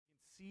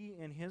see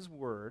in his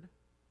word,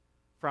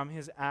 from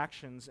his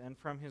actions and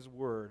from his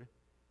word,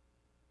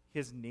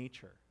 his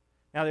nature.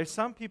 Now, there's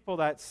some people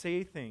that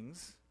say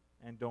things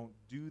and don't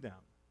do them.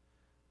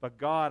 But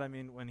God,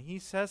 when he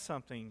says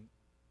something,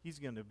 he's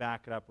going to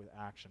back it up with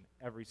action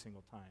every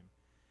single time.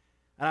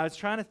 And I was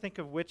trying to think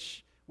of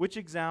which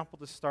example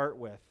to start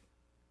with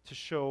to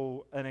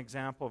show an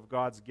example of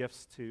God's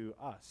gifts to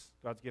us,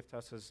 God's gift to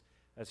us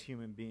as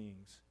human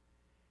beings.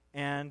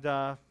 And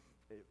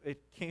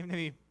it came to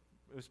me,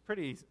 it was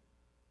pretty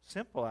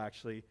simple,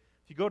 actually.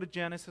 If you go to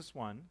Genesis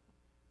 1,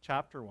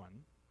 chapter 1,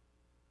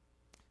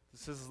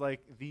 this is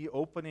like the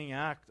opening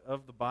act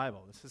of the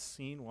Bible. This is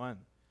scene 1.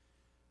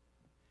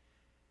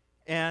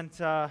 And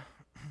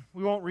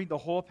we won't read the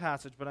whole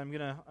passage, but I'm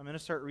gonna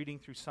start reading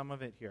through some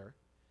of it here.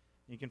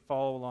 You can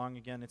follow along.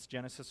 Again, it's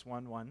Genesis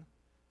 1:1.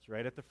 It's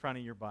right at the front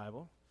of your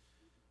Bible.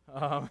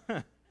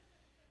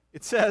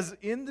 It says,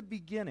 "In the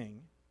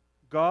beginning,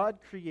 God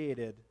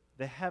created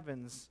the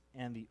heavens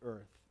and the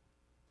earth.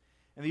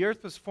 And the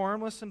earth was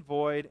formless and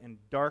void,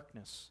 and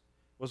darkness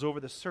was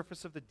over the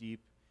surface of the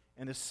deep,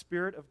 and the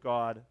Spirit of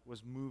God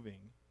was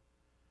moving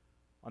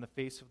on the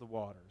face of the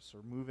waters,"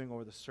 or moving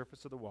over the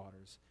surface of the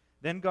waters.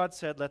 "Then God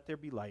said, 'Let there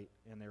be light,'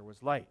 and there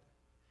was light.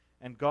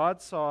 And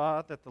God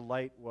saw that the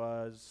light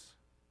was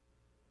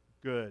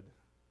good."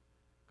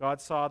 God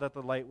saw that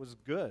the light was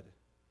good.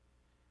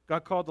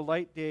 God called the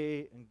light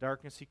day, and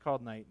darkness he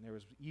called night, and there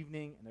was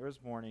evening and there was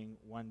morning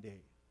one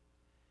day.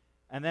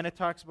 And then it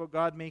talks about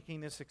God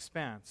making this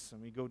expanse,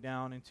 and we go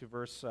down into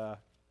verse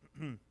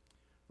 10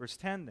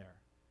 there.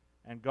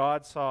 "And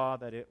God saw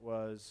that it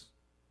was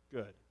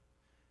good."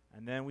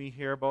 And then we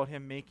hear about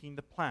him making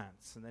the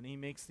plants, and then he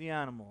makes the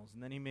animals,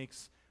 and then he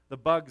makes the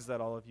bugs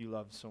that all of you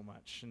love so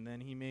much, and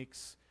then he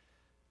makes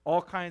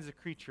all kinds of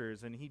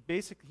creatures, and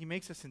he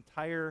makes this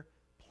entire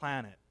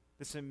planet,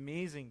 this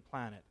amazing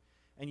planet.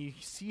 And you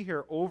see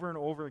here over and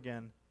over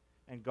again,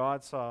 "And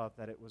God saw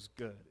that it was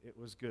good, it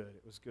was good,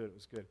 it was good, it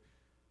was good."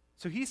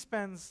 So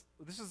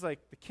this is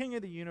like the king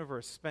of the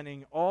universe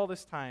spending all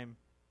this time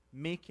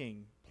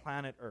making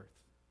planet Earth.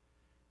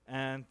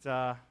 And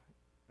I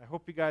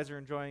hope you guys are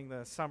enjoying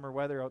the summer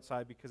weather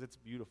outside because it's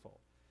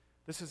beautiful.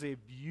 This is a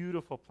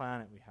beautiful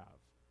planet we have.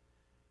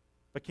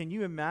 But can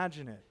you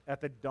imagine it at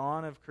the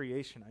dawn of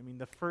creation?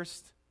 The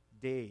first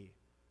day,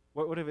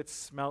 what would have it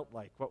smelt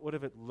like? What would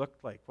have it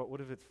looked like? What would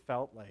have it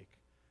felt like?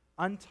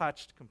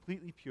 Untouched,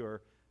 completely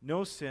pure,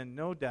 no sin,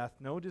 no death,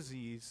 no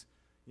disease.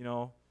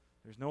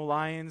 There's no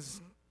lions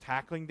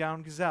tackling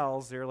down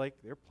gazelles.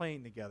 They're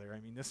playing together.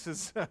 This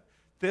is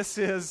this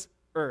is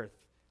Earth.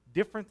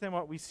 Different than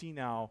what we see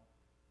now.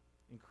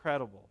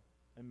 Incredible,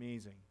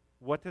 amazing.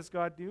 What does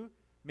God do?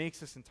 Makes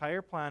this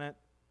entire planet,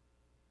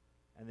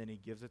 and then he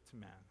gives it to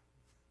man.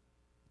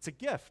 It's a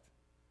gift.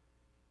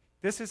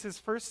 This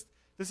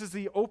is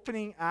the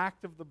opening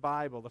act of the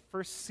Bible, the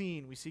first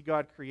scene. We see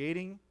God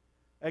creating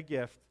a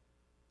gift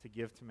to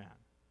give to man.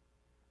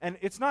 And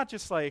it's not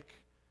just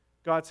like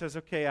God says,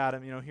 "Okay,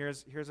 Adam,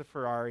 here's a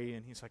Ferrari,"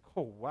 and he's like,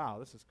 "Oh, wow,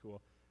 this is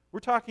cool." We're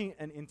talking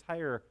an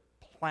entire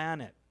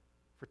planet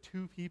for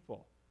two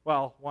people.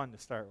 Well, one to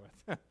start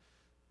with. And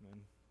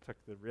then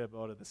took the rib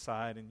out of the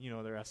side, and you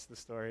know the rest of the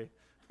story.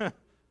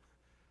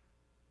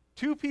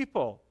 Two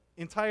people,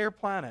 entire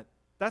planet.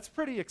 That's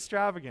pretty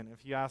extravagant,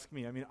 if you ask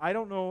me. I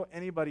don't know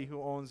anybody who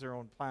owns their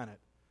own planet.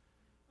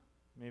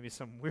 Maybe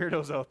some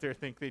weirdos out there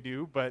think they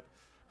do, but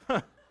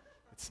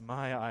it's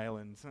my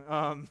island.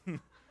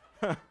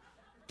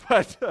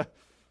 But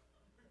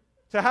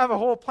to have a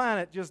whole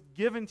planet just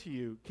given to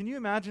you, can you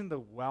imagine the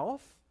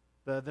wealth,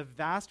 the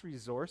vast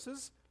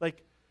resources?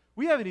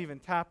 We haven't even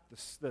tapped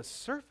the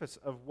surface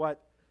of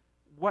what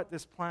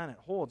this planet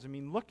holds.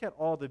 Look at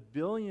all the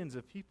billions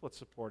of people it's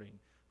supporting.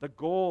 The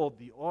gold,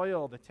 the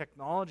oil, the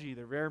technology,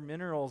 the rare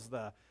minerals,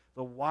 the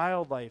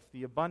wildlife,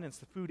 the abundance,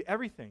 the food,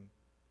 everything.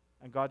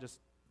 And God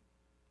just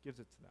gives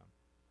it to them.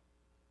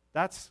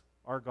 That's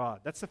our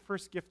God. That's the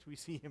first gift we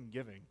see him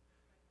giving.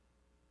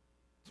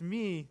 To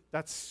me,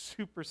 that's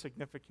super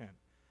significant.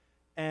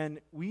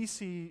 And we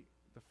see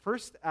the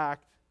first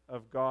act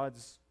of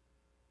God's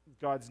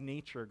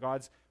nature,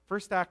 God's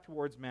first act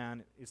towards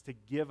man is to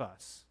give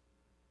us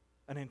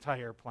an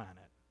entire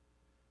planet.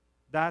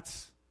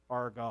 That's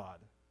our God.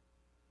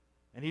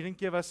 And he didn't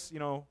give us,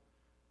 a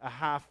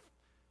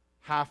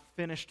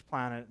half-finished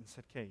planet and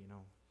said, "Okay,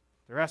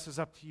 the rest is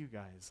up to you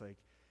guys."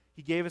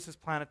 He gave us this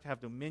planet to have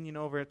dominion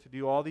over it, to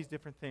do all these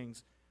different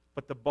things.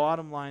 But the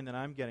bottom line that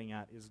I'm getting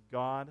at is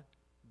God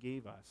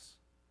gave us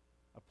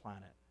a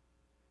planet.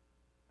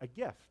 A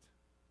gift,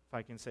 if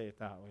I can say it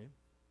that way.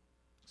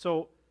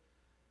 So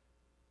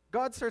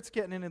God starts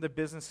getting into the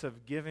business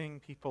of giving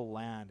people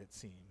land, it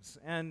seems.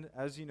 And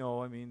as you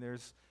know,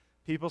 there's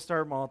people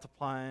start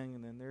multiplying,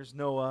 and then there's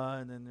Noah,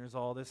 and then there's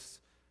all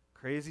this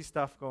crazy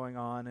stuff going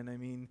on.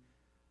 And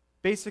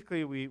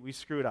basically we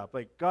screwed up.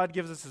 God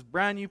gives us this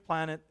brand new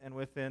planet, and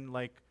within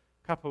a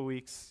couple of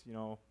weeks,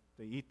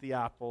 they eat the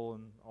apple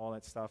and all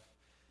that stuff,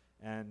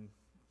 and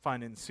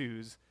fun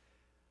ensues.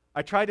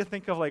 I tried to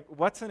think of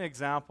what's an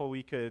example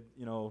we could,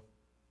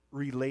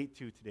 relate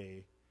to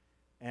today.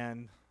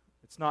 And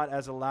It's not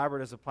as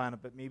elaborate as a planet,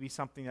 but maybe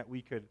something that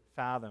we could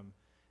fathom.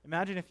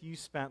 Imagine if you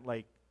spent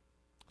like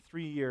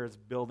 3 years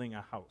building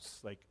a house,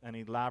 like an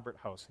elaborate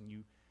house, and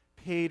you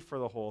paid for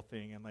the whole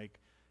thing, and like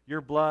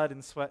your blood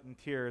and sweat and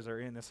tears are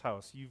in this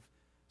house. You've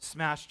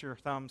smashed your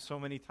thumb so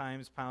many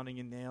times, pounding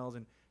in nails,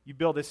 and you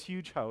build this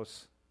huge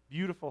house,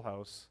 beautiful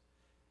house,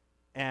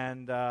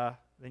 and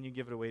then you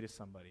give it away to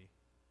somebody.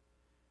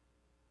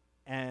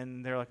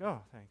 And they're like,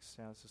 oh, thanks,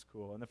 yeah, this is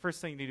cool. And the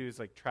first thing you do is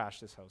like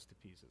trash this house to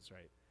pieces,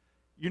 right?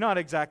 You're not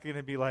exactly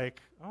going to be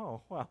like,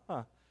 oh, well,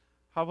 how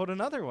about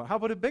another one? How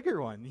about a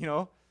bigger one? You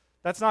know,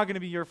 that's not going to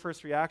be your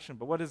first reaction.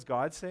 But what does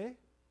God say?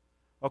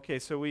 Okay,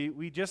 so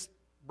we just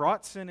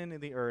brought sin into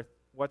the earth.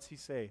 What's he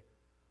say?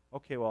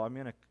 Okay, well, I'm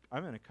going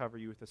to cover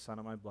you with the son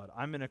of my blood.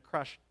 I'm going to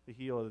crush the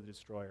heel of the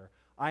destroyer.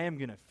 I am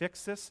going to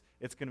fix this.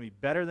 It's going to be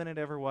better than it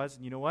ever was.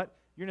 And you know what?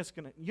 You're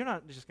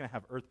not just going to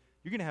have earth.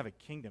 You're going to have a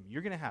kingdom.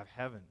 You're going to have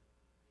heaven.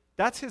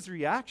 That's his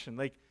reaction.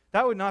 Like,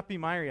 that would not be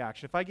my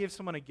reaction. If I gave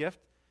someone a gift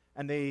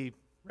and they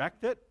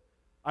wrecked it,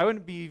 I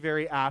wouldn't be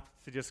very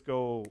apt to just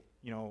go,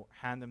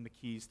 hand them the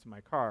keys to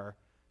my car,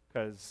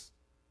 because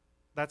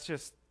that's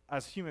just,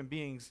 as human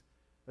beings,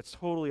 that's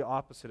totally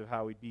opposite of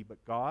how we'd be.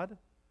 But God,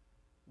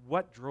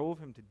 what drove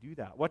him to do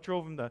that? What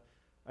drove him the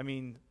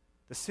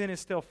sin is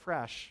still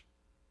fresh,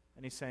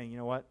 and he's saying, you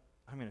know what?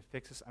 I'm going to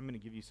fix this. I'm going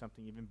to give you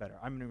something even better.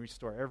 I'm going to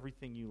restore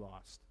everything you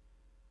lost.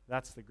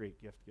 That's the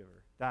great gift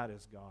giver. That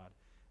is God.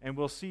 And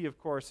we'll see, of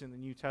course, in the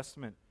New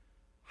Testament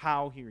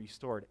how he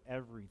restored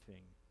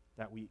everything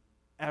that we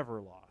ever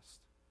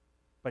lost.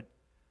 But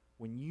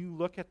when you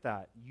look at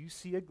that, you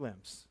see a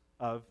glimpse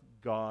of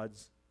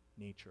God's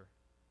nature,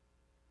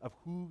 of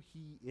who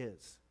he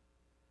is.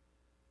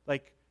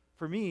 Like,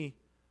 for me,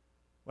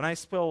 when I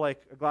spill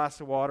like a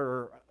glass of water,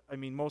 or,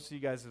 most of you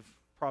guys have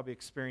probably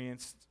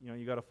experienced,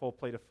 you got a full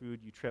plate of food,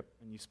 you trip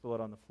and you spill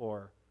it on the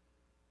floor.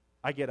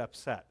 I get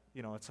upset.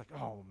 It's like,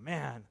 oh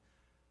man,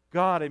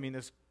 God,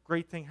 this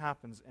great thing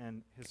happens,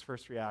 and his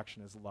first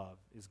reaction is love,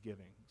 is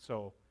giving.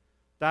 So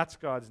that's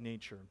God's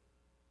nature.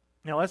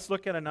 Now let's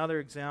look at another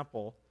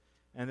example,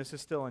 and this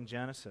is still in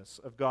Genesis,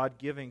 of God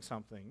giving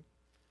something,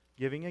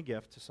 giving a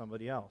gift to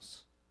somebody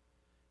else.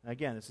 And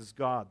again, this is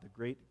God, the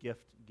great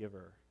gift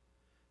giver.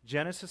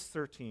 Genesis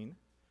 13,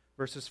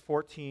 verses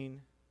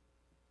 14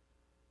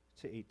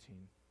 to 18.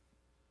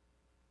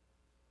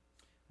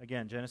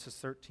 Again, Genesis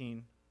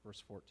 13,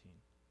 verse 14.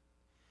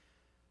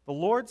 The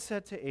Lord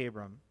said to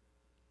Abram,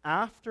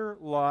 after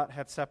Lot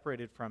had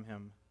separated from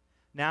him,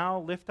 now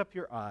lift up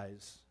your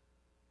eyes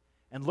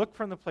and look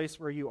from the place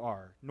where you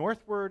are,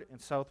 northward and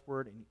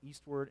southward and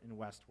eastward and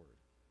westward.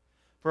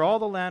 For all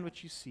the land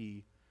which you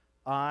see,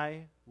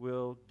 I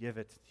will give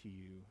it to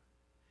you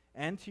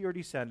and to your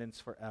descendants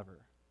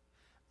forever.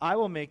 I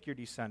will make your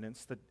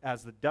descendants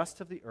as the dust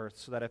of the earth,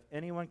 so that if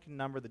anyone can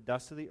number the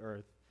dust of the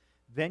earth,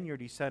 then your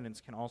descendants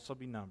can also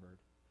be numbered.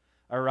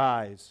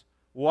 Arise,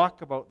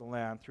 walk about the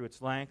land through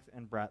its length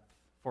and breadth,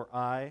 for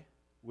I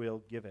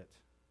will give it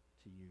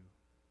to you.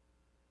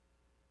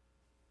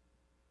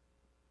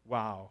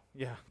 Wow,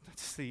 yeah,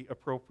 that's the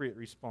appropriate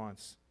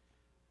response.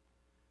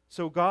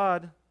 So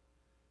God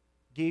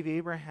gave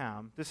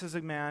Abraham, this is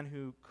a man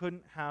who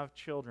couldn't have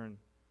children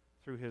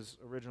through his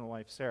original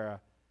wife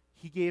Sarah.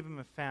 He gave him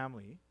a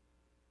family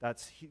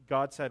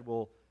God said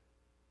will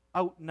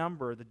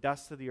outnumber the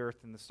dust of the earth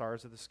and the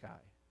stars of the sky.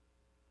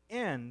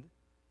 And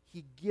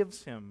he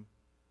gives him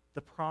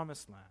the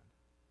promised land.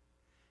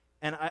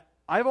 And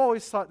I've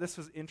always thought this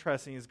was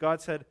interesting, is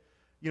God said,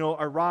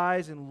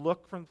 arise and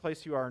look from the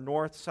place you are,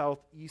 north, south,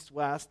 east,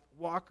 west,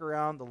 walk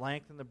around the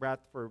length and the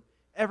breadth, for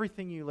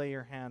everything you lay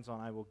your hands on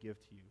I will give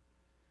to you.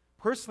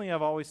 Personally,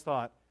 I've always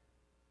thought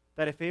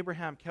that if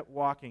Abraham kept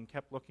walking,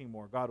 kept looking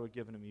more, God would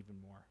give him even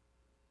more.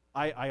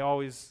 I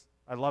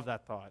love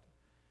that thought.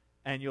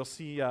 And you'll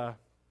see,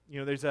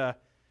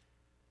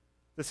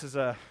 this is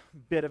a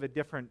bit of a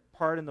different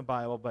part in the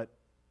Bible, but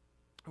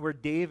where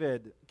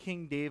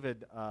King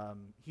David,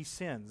 he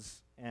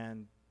sins,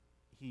 and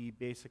he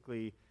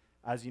basically,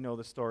 as you know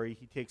the story,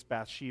 he takes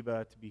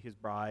Bathsheba to be his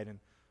bride, and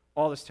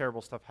all this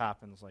terrible stuff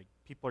happens. Like,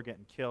 people are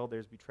getting killed,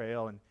 there's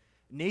betrayal, and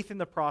Nathan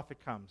the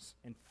prophet comes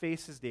and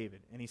faces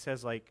David, and he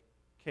says,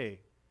 okay,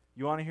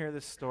 you want to hear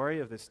this story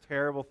of this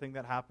terrible thing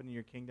that happened in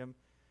your kingdom?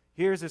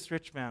 Here's this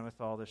rich man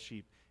with all the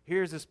sheep.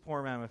 Here's this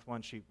poor man with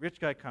one sheep. Rich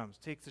guy comes,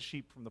 takes the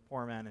sheep from the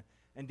poor man,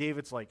 and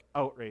David's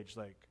outraged,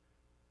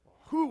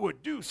 who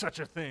would do such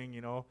a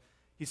thing,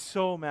 He's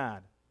so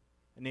mad.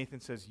 And Nathan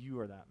says, you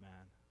are that man.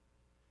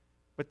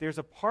 But there's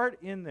a part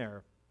in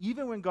there,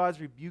 even when God's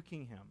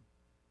rebuking him,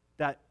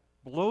 that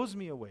blows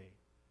me away,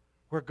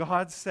 where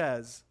God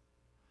says,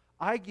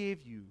 I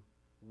gave you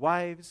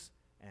wives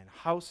and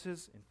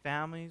houses and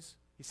families.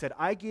 He said,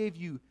 I gave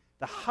you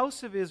the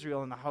house of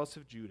Israel and the house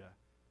of Judah.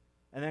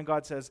 And then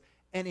God says,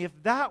 and if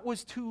that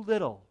was too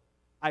little,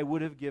 I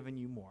would have given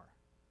you more.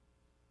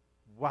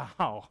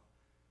 Wow.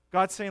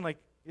 God's saying,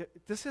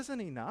 this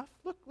isn't enough?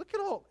 Look at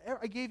all,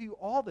 I gave you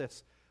all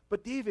this.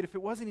 But David, if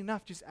it wasn't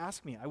enough, just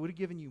ask me. I would have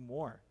given you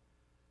more.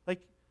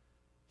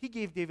 He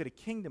gave David a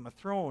kingdom, a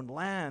throne,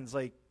 lands.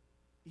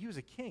 He was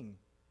a king.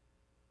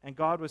 And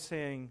God was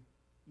saying,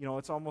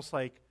 it's almost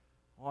like,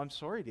 oh, I'm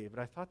sorry, David,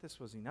 I thought this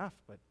was enough,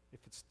 but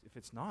if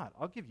it's not,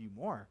 I'll give you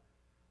more.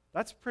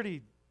 That's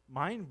pretty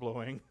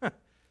mind-blowing.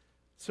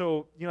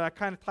 So, that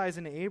kind of ties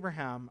into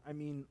Abraham. I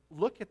mean,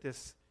 look at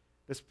this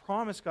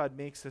promise God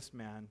makes this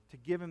man to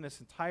give him this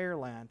entire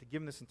land, to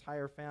give him this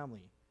entire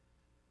family.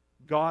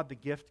 God, the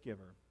gift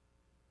giver.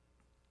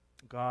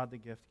 God, the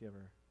gift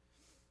giver.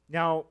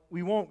 Now,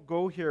 we won't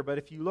go here, but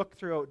if you look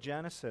throughout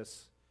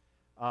Genesis,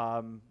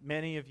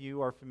 many of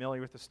you are familiar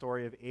with the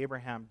story of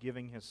Abraham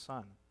giving his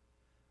son,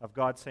 of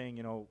God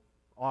saying,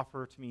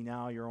 offer to me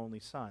now your only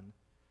son.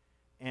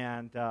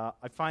 And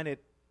I find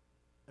it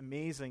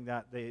amazing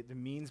that the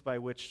means by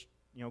which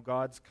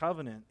God's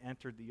covenant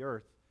entered the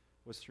earth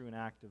was through an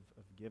act of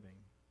giving.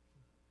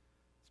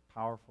 It's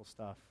powerful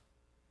stuff.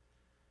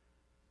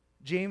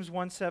 James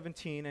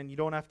 1:17, and you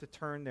don't have to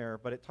turn there,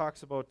 but it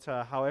talks about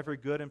how every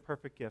good and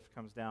perfect gift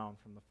comes down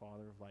from the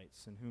Father of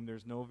lights, in whom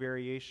there's no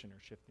variation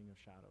or shifting of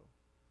shadow.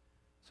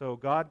 So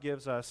God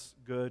gives us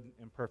good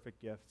and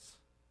perfect gifts.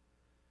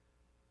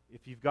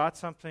 If you've got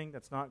something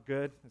that's not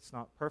good, it's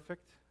not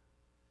perfect,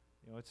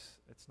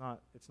 it's not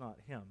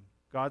Him.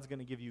 God's going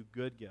to give you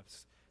good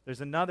gifts.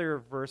 There's another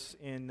verse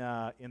in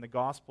the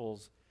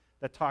Gospels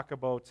that talk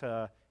about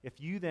if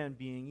you then,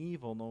 being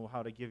evil, know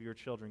how to give your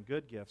children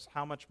good gifts,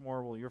 how much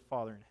more will your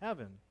Father in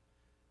heaven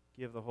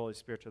give the Holy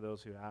Spirit to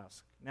those who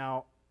ask?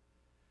 Now,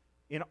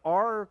 in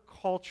our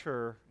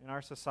culture, in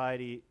our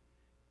society,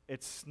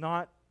 it's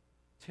not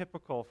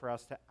typical for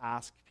us to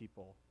ask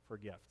people for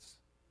gifts.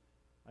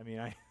 I mean,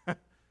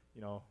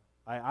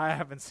 I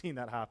haven't seen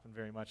that happen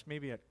very much.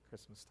 Maybe at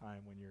Christmas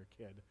time when you're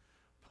a kid.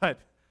 But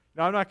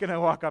I'm not going to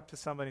walk up to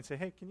somebody and say,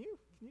 hey, can you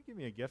give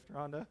me a gift,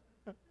 Rhonda?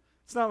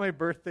 It's not my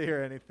birthday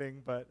or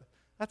anything, but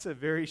that's a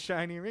very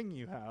shiny ring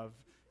you have.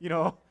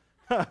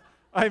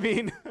 I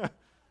mean,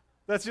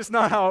 that's just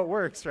not how it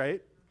works,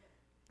 right?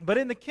 But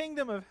in the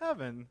kingdom of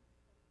heaven,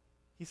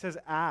 He says,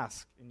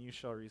 ask and you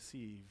shall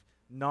receive.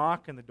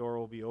 Knock and the door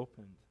will be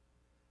opened.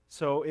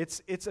 So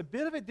it's a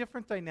bit of a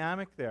different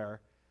dynamic there,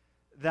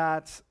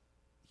 that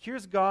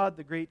here's God,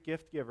 the great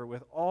gift giver,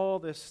 with all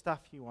this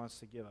stuff He wants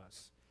to give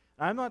us.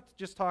 And I'm not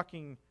just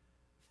talking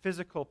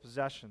physical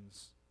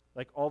possessions.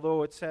 Like,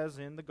 although it says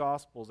in the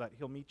Gospels that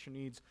He'll meet your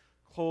needs,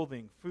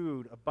 clothing,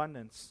 food,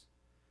 abundance.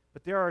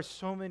 But there are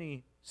so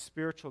many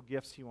spiritual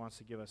gifts He wants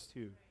to give us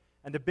too.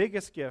 And the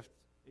biggest gift,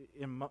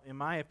 in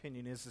my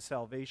opinion, is the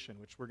salvation,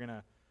 which we're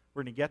gonna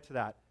get to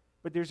that.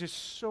 But there's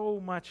just so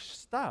much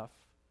stuff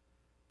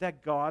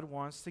that God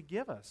wants to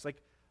give us.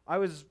 Like, I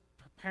was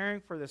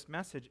preparing for this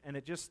message, and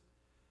it just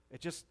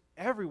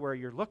everywhere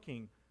you're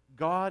looking,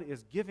 God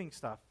is giving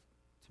stuff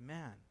to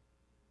man.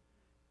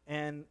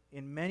 And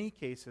in many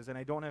cases, and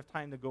I don't have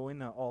time to go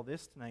into all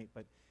this tonight,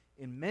 but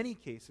in many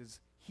cases,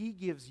 He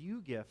gives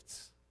you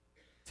gifts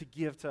to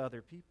give to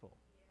other people,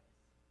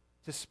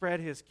 to spread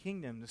His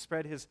kingdom, to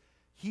spread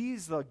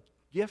He's the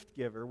gift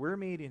giver. We're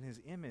made in His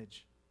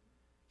image.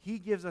 He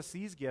gives us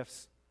these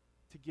gifts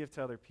to give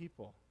to other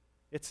people.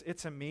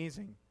 It's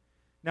amazing.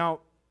 Now,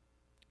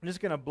 I'm just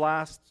going to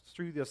blast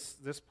through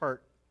this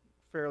part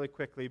fairly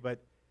quickly, but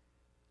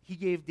He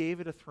gave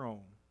David a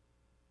throne.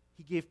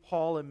 He gave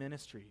Paul a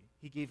ministry.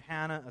 He gave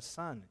Hannah a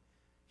son.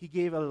 He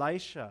gave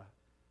Elisha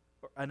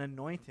an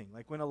anointing.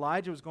 Like when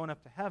Elijah was going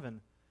up to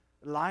heaven,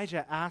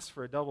 Elijah asked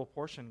for a double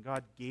portion.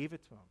 God gave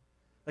it to him.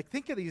 Like,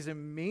 think of these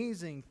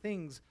amazing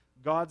things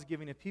God's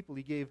giving to people.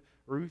 He gave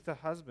Ruth a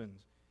husband.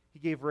 He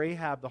gave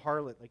Rahab the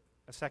harlot like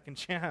a second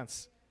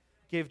chance.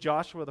 He gave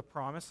Joshua the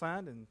promised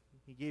land, and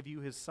He gave you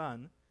his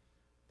son.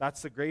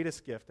 That's the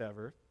greatest gift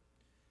ever.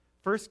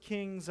 1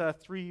 Kings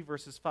 3,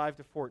 verses 5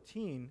 to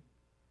 14.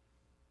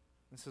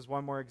 This is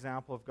one more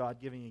example of God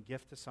giving a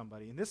gift to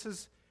somebody. And this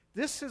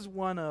is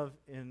one of,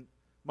 in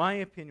my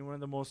opinion, one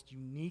of the most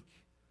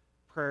unique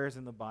prayers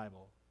in the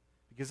Bible.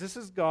 Because this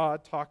is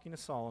God talking to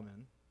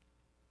Solomon.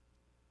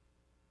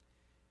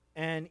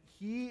 And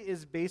he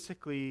is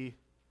basically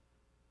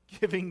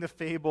giving the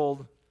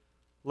fabled,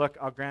 look,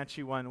 I'll grant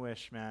you one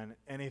wish, man.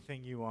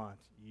 Anything you want,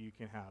 you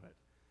can have it.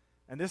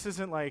 And this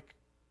isn't like,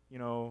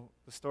 the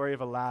story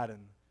of Aladdin.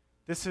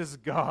 This is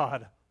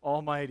God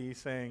Almighty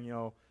saying,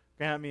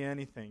 grant me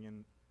anything.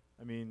 And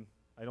I mean,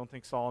 I don't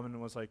think Solomon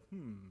was like,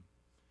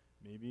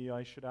 maybe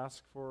I should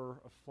ask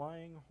for a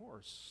flying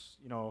horse.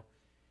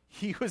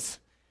 He was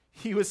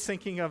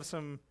thinking of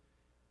some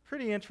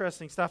pretty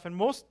interesting stuff. And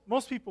most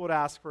people would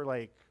ask for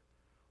like,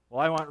 well,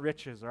 I want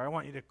riches, or I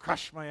want you to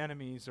crush my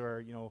enemies,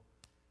 or,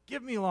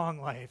 give me long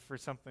life, or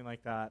something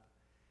like that.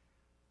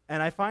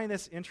 And I find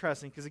this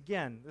interesting because,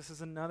 again, this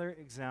is another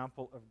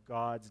example of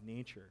God's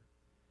nature.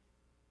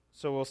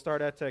 So we'll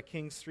start at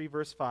Kings 3,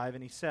 verse 5,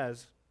 and he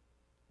says,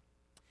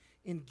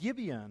 in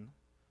Gibeon,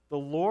 the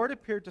Lord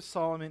appeared to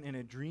Solomon in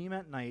a dream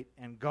at night,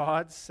 and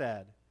God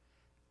said,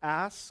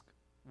 ask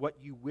what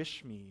you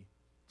wish me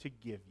to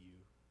give you.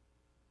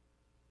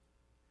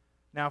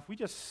 Now, if we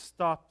just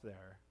stop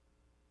there,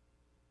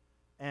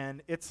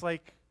 and it's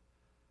like,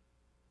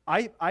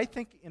 I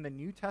think in the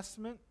New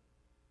Testament,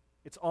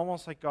 it's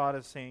almost like God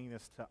is saying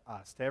this to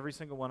us, to every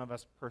single one of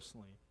us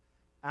personally.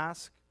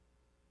 Ask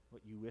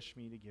what you wish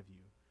me to give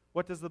you.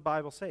 What does the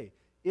Bible say?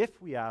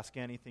 If we ask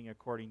anything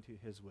according to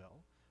his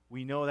will,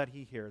 we know that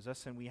he hears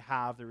us and we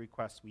have the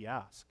requests we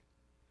ask.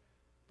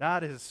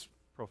 That is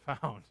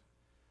profound.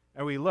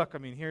 And we look,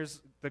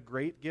 here's the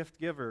great gift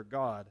giver,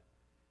 God.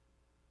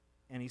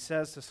 And he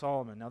says to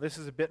Solomon, now this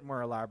is a bit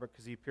more elaborate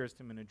because he appears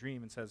to him in a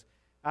dream and says,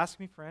 ask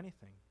me for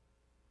anything.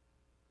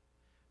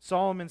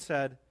 Solomon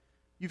said,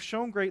 you've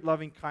shown great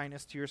loving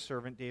kindness to your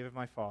servant David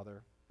my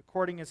father,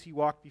 according as he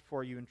walked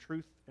before you in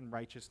truth and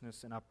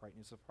righteousness and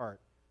uprightness of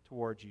heart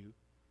toward you.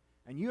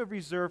 And you have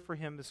reserved for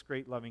him this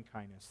great loving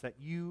kindness, that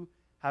you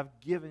have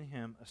given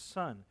him a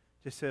son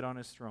to sit on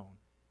his throne,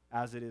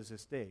 as it is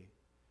this day.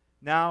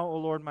 Now, O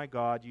Lord my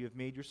God, you have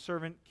made your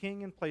servant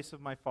king in place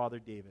of my father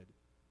David.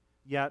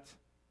 Yet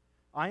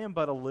I am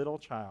but a little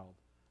child.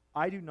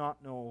 I do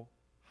not know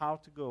how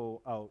to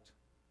go out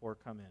or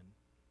come in.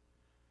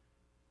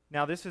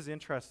 Now, this is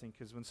interesting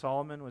because when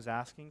Solomon was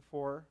asking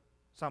for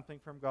something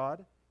from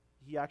God,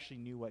 he actually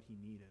knew what he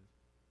needed.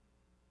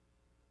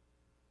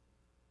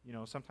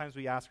 Sometimes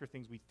we ask for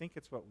things we think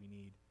it's what we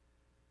need.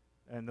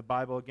 And the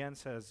Bible again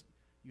says,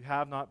 you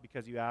have not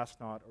because you ask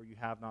not, or you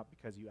have not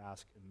because you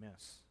ask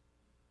amiss.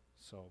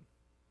 So,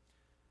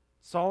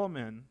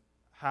 Solomon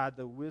had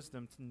the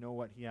wisdom to know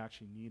what he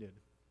actually needed.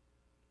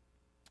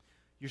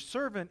 Your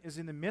servant is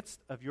in the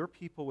midst of your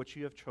people which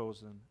you have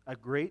chosen, a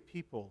great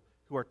people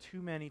who are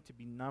too many to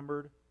be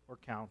numbered or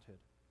counted.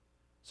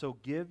 So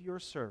give your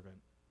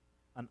servant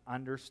an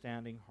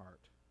understanding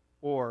heart,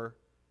 or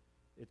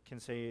it can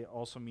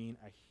also mean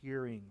a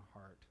hearing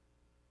heart,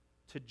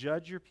 to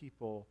judge your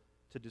people,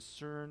 to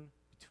discern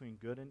between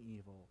good and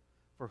evil,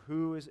 for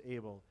who is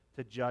able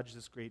to judge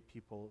this great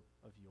people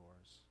of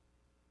yours?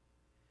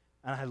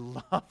 And I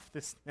love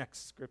this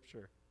next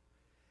scripture.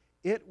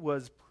 It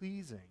was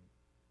pleasing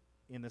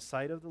in the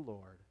sight of the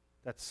Lord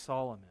that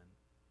Solomon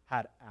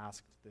had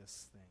asked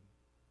this thing.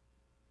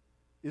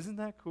 Isn't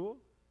that cool?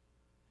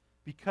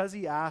 Because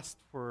he asked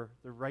for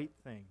the right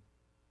thing,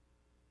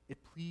 it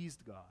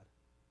pleased God.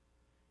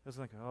 It was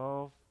like,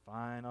 oh,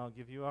 fine, I'll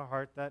give you a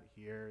heart that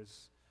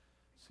hears,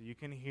 so you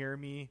can hear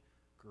me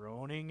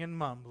groaning and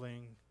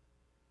mumbling.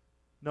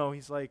 No,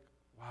 he's like,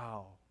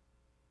 wow,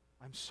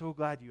 I'm so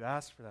glad you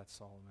asked for that,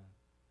 Solomon.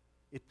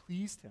 It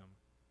pleased him.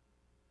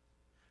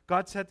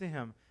 God said to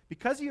him,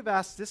 because you have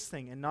asked this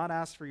thing and not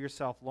asked for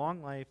yourself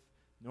long life,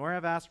 nor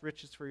have asked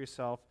riches for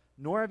yourself,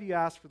 nor have you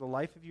asked for the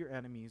life of your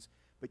enemies,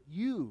 but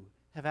you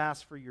have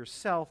asked for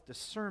yourself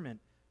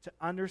discernment to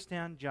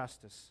understand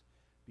justice.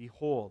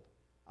 Behold,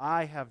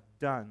 I have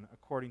done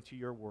according to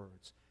your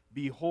words.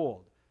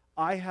 Behold,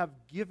 I have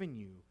given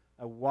you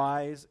a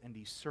wise and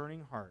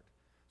discerning heart,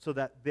 so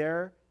that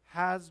there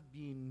has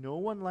been no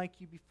one like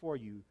you before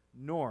you,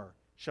 nor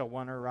shall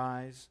one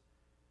arise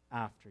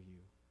after you.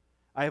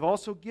 I have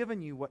also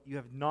given you what you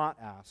have not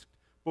asked,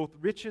 both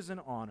riches and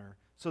honor,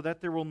 so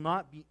that there will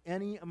not be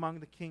any among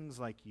the kings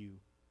like you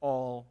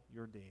all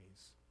your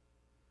days.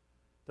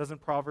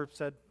 Doesn't Proverbs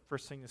said,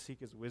 first thing to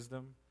seek is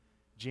wisdom?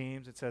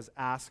 James, it says,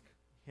 ask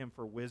him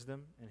for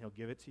wisdom, and he'll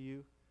give it to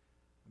you.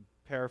 I'm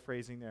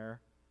paraphrasing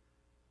there.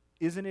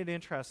 Isn't it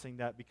interesting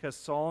that because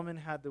Solomon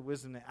had the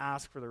wisdom to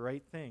ask for the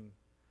right thing,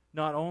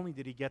 not only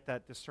did he get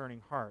that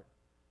discerning heart,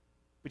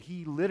 but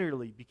he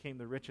literally became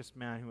the richest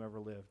man who ever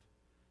lived.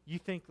 You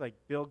think like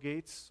Bill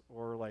Gates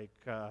or like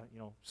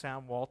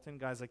Sam Walton,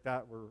 guys like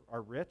that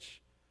are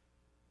rich?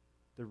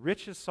 The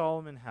riches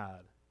Solomon had,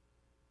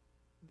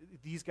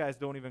 these guys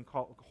don't even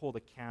hold a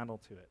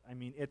candle to it.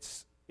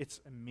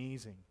 It's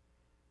amazing.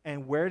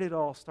 And where did it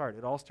all start?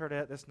 It all started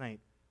at this night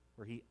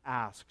where he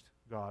asked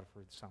God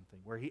for something,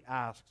 where he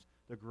asked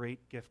the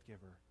great gift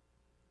giver,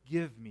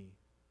 give me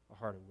a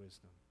heart of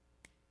wisdom.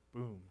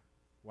 Boom.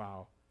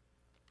 Wow.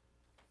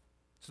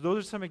 So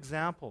those are some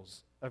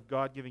examples of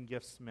God giving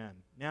gifts to men.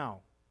 Now,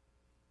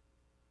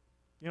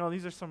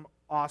 these are some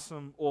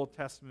awesome Old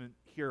Testament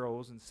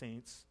heroes and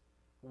saints.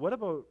 What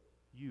about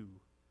you?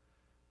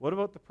 What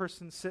about the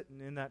person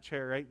sitting in that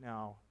chair right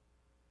now?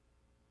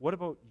 What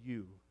about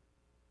you?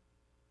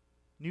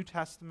 New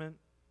Testament,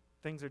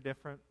 things are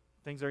different.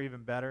 Things are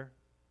even better.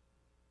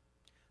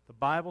 The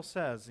Bible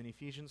says in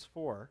Ephesians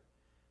 4,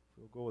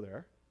 we'll go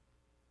there.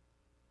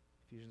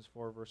 Ephesians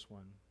 4, verse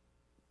 1.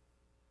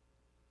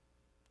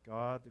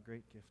 God, the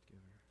great gift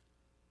giver.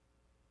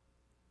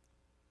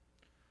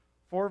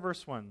 4,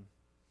 verse 1.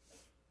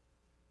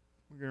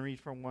 We're going to read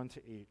from 1 to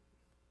 8.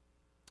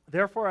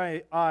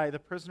 Therefore I, the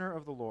prisoner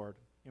of the Lord,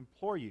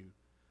 implore you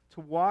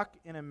to walk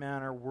in a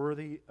manner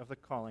worthy of the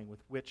calling with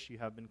which you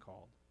have been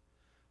called,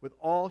 with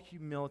all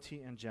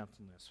humility and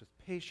gentleness, with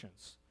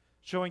patience,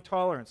 showing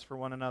tolerance for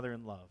one another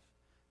in love,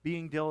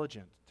 being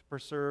diligent to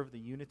preserve the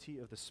unity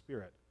of the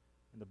Spirit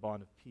in the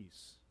bond of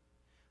peace.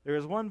 There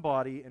is one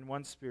body and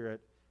one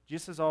Spirit,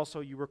 just as also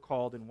you were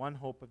called in one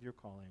hope of your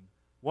calling,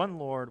 one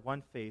Lord,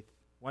 one faith,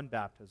 one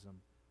baptism,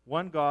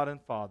 one God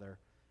and Father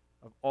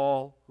of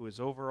all, who is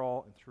over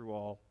all and through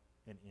all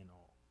and in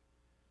all.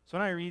 So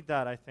when I read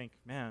that, I think,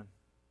 man,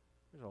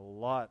 there's a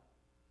lot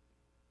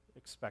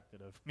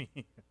expected of me.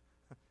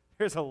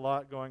 There's a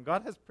lot going.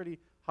 God has pretty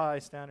high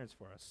standards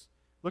for us.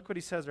 Look what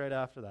he says right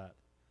after that.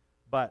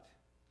 But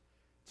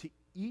to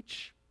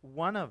each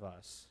one of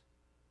us,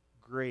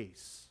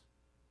 grace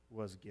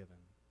was given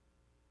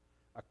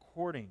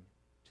according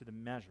to the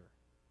measure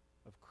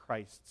of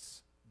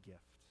Christ's gift.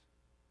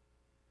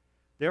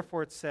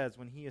 Therefore it says,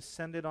 when he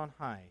ascended on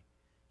high,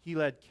 he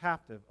led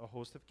captive a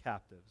host of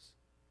captives,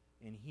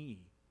 and he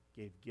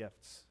gave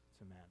gifts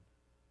to men.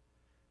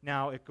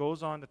 Now it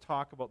goes on to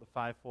talk about the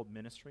fivefold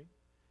ministry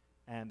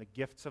and the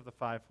gifts of the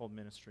fivefold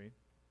ministry.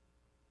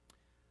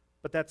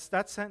 But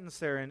that sentence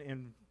there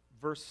in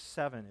verse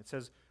 7, it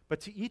says,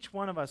 but to each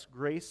one of us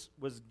grace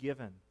was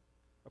given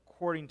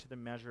according to the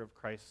measure of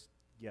Christ's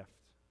gift.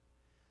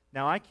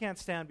 Now I can't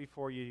stand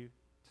before you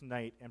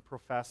tonight and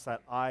profess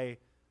that I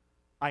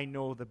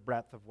know the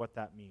breadth of what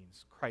that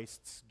means,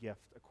 Christ's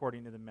gift,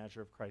 according to the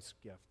measure of Christ's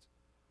gift.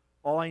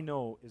 All I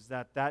know is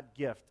that that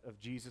gift of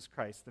Jesus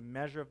Christ, the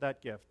measure of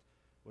that gift,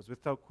 was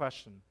without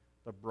question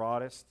the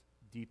broadest,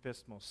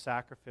 deepest, most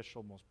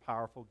sacrificial, most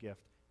powerful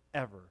gift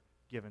ever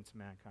given to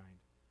mankind.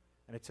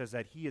 And it says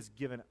that he has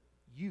given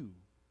you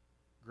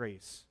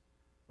grace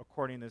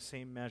according to the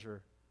same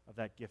measure of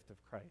that gift of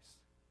Christ.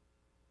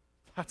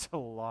 That's a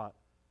lot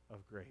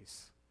of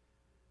grace.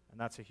 And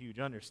that's a huge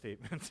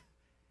understatement.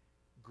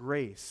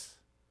 Grace.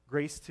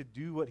 Grace to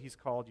do what he's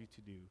called you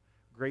to do.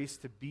 Grace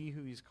to be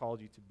who he's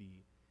called you to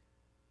be.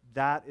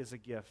 That is a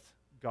gift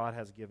God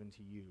has given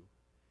to you.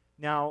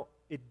 Now,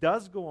 it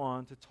does go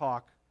on to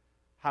talk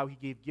how he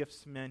gave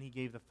gifts to men. He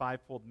gave the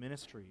fivefold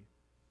ministry.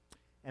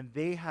 And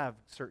they have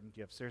certain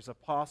gifts. There's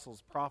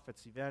apostles,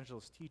 prophets,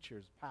 evangelists,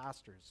 teachers,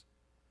 pastors.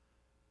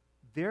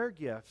 Their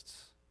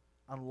gifts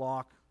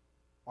unlock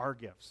our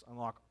gifts,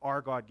 unlock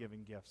our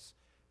God-given gifts.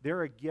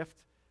 They're a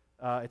gift.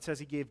 It says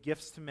he gave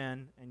gifts to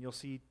men, and you'll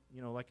see,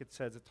 like it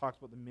says, it talks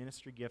about the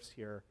ministry gifts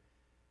here.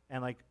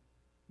 And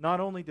not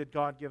only did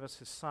God give us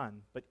his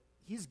son, but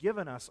he's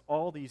given us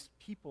all these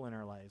people in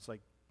our lives,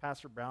 like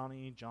Pastor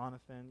Brownie,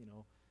 Jonathan,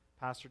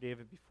 Pastor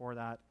David before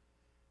that.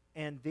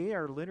 And they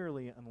are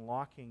literally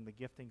unlocking the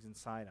giftings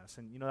inside us.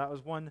 And, that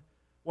was one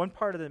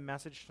part of the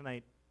message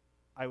tonight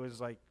I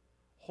was,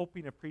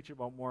 hoping to preach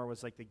about more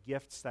was, the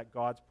gifts that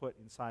God's put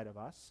inside of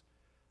us.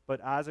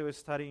 But as I was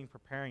studying,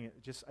 preparing it,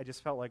 I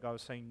just felt like I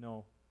was saying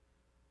no.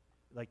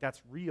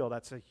 That's real.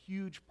 That's a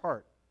huge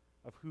part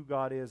of who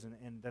God is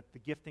and that the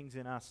giftings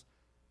in us.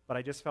 But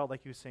I just felt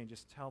like he was saying,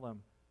 just tell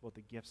them about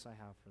the gifts I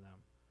have for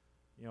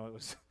them. It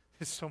was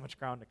there's so much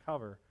ground to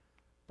cover.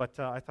 But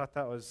I thought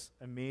that was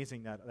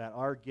amazing that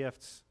our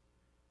gifts,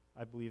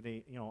 I believe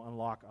they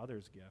unlock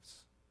others'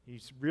 gifts. You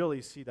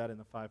really see that in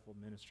the fivefold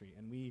ministry.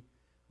 And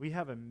we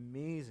have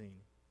amazing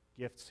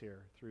gifts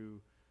here through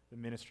the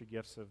ministry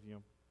gifts of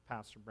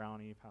Pastor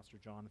Brownie, Pastor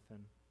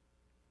Jonathan.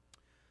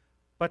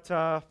 But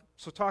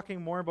so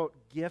talking more about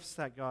gifts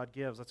that God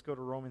gives, let's go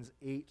to Romans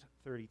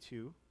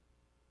 8:32.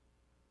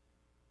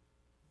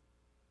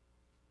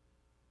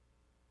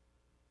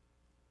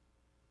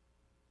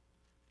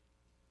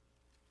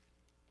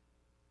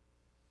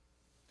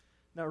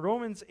 Now,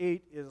 Romans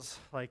 8 is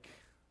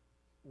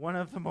one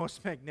of the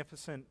most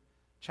magnificent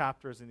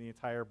chapters in the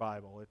entire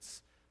Bible.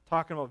 It's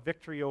talking about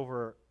victory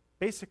over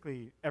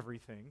basically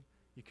everything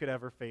you could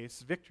ever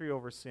face, victory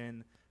over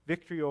sin,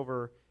 victory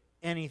over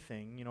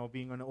anything,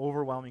 being an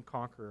overwhelming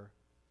conqueror.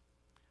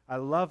 I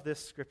love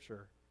this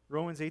scripture,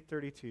 Romans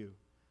 8:32.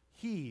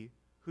 He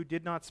who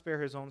did not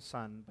spare his own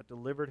son, but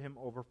delivered him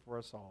over for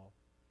us all,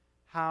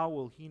 how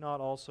will he not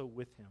also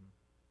with him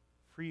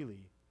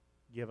freely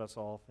give us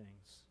all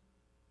things?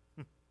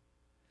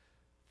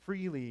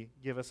 Freely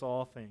give us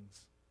all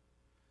things.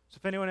 So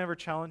if anyone ever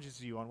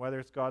challenges you on whether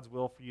it's God's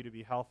will for you to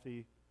be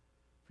healthy,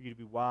 for you to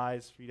be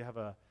wise, for you to have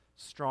a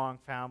strong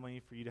family,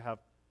 for you to have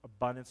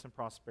abundance and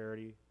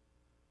prosperity,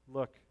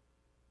 look,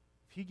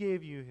 if he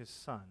gave you his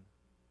son,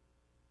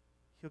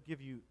 he'll give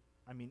you,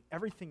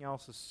 everything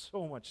else is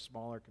so much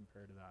smaller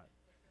compared to that.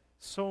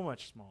 So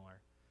much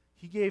smaller.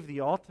 He gave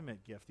the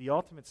ultimate gift, the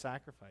ultimate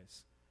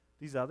sacrifice.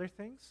 These other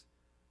things,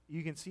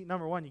 you can see,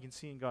 number one, you can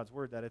see in God's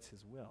word that it's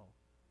his will.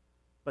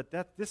 But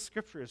this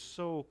scripture is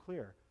so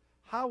clear.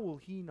 How will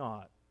he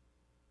not?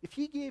 If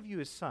he gave you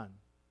his son,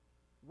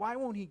 why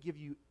won't he give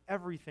you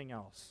everything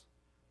else?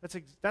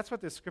 That's what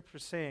this scripture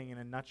is saying in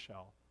a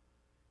nutshell.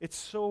 It's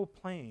so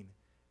plain.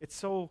 It's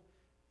so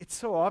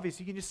obvious.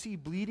 You can just see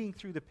bleeding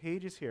through the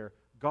pages here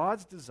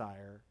God's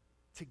desire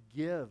to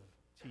give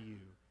to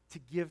you, to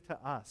give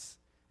to us.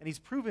 And he's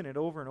proven it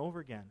over and over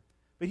again.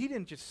 But he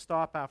didn't just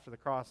stop after the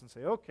cross and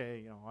say,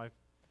 okay, I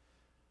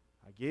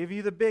gave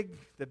you the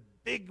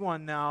big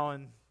one now,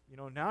 and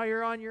now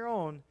you're on your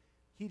own.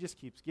 He just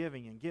keeps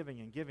giving and giving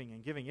and giving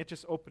and giving. It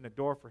just opened a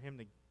door for him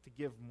to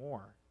give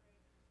more.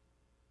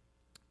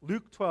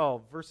 Luke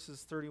 12,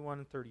 verses 31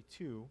 and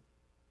 32.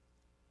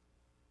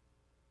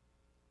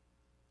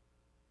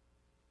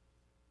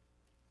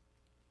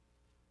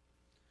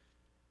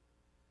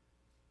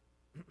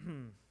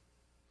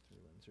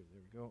 There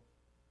we go.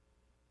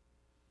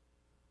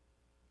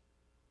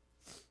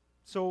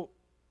 So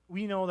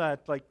we know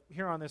that,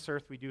 here on this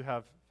earth, we do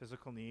have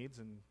physical needs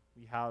and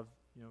we have,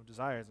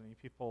 desires.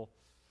 People,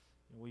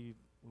 we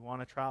We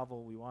want to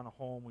travel. We want a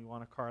home. We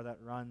want a car that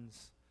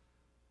runs.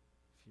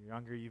 If you're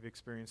younger, you've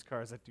experienced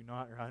cars that do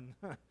not run.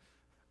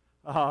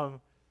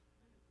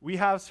 We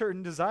have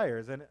certain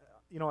desires, and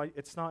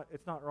it's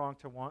not wrong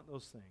to want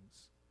those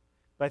things.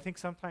 But I think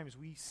sometimes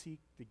we seek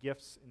the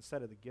gifts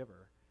instead of the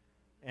giver,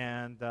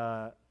 and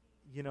it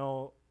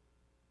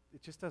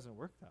just doesn't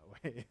work that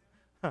way.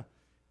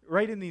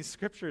 Right in these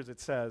scriptures, it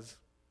says,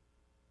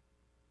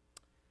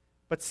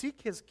 "But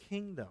seek his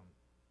kingdom,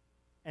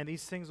 and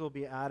these things will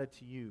be added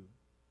to you.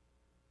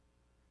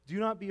 Do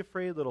not be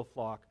afraid, little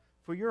flock,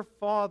 for your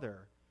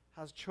Father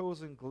has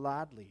chosen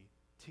gladly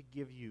to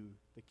give you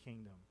the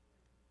kingdom."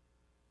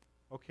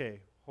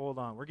 Okay, hold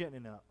on. We're getting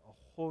into a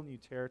whole new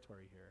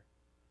territory here.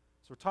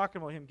 So we're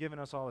talking about him giving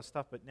us all this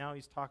stuff, but now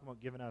he's talking about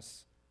giving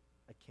us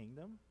a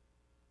kingdom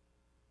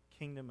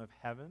of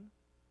heaven.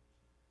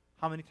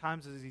 How many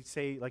times does he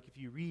say, like if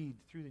you read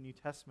through the New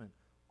Testament,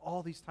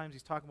 all these times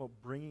he's talking about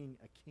bringing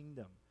a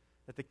kingdom,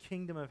 that the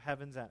kingdom of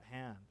heaven's at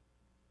hand.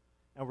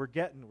 And we're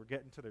getting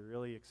to the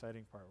really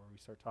exciting part where we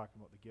start talking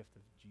about the gift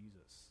of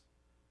Jesus.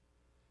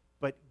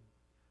 But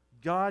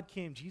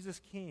Jesus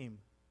came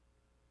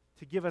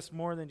to give us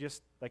more than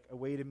just like a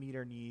way to meet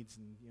our needs,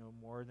 and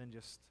more than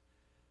just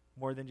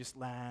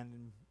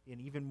land,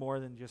 and even more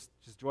than just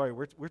joy.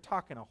 We're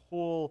talking a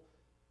whole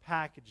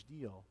package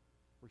deal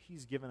where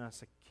he's given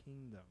us a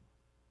kingdom.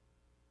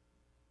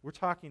 We're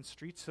talking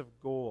streets of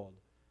gold,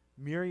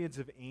 myriads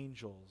of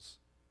angels,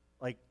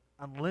 like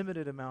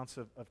unlimited amounts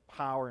of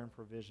power and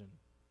provision.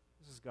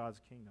 This is God's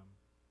kingdom,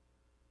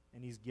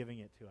 and he's giving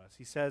it to us.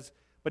 He says,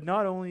 but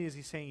not only is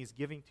he saying he's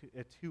giving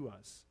it to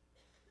us,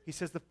 he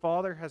says the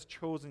Father has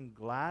chosen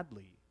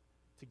gladly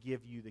to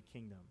give you the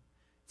kingdom.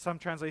 Some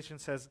translation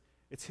says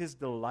it's his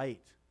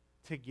delight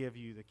to give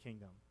you the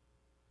kingdom.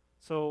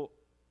 So,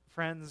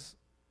 friends,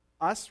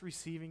 us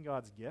receiving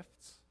God's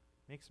gifts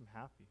makes him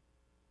happy.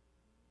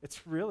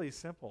 It's really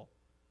simple.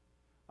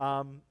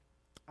 I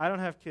don't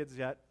have kids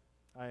yet.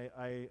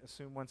 I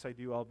assume once I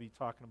do, I'll be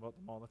talking about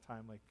them all the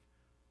time, like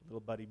little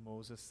buddy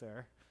Moses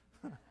there.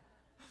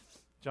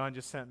 John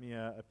just sent me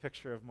a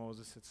picture of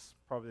Moses. It's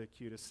probably the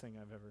cutest thing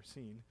I've ever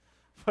seen.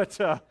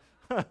 But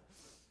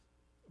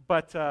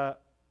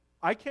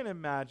I can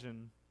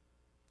imagine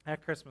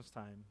at Christmas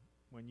time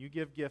when you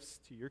give gifts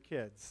to your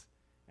kids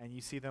and you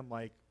see them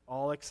like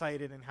all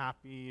excited and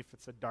happy, if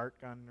it's a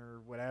dart gun or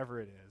whatever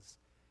it is.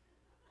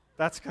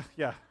 It's going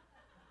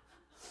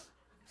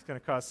to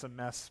cause some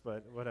mess,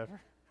 but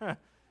whatever.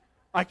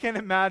 I can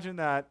imagine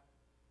that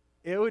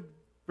it would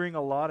bring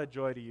a lot of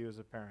joy to you as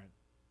a parent.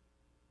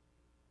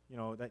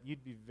 That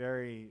you'd be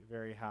very,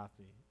 very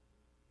happy.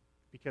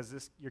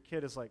 Because your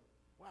kid is like,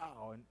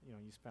 wow, and you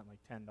spent like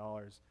 $10.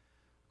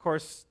 Of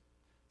course,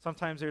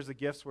 sometimes there's the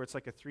gifts where it's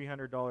like a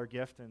 $300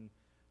 gift, and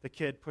the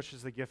kid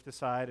pushes the gift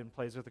aside and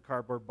plays with the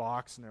cardboard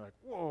box, and they're like,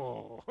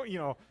 whoa,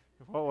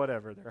 well,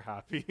 whatever, they're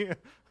happy.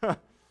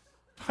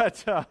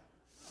 But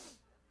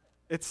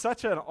it's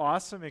such an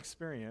awesome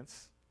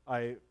experience.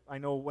 I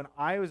know when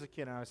I was a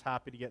kid and I was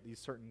happy to get these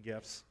certain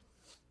gifts,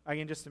 I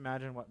can just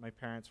imagine what my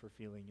parents were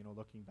feeling,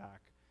 looking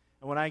back.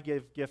 And when I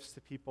give gifts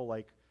to people,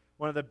 like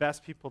one of the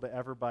best people to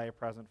ever buy a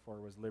present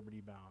for was Liberty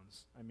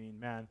Bounds. I mean,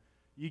 man,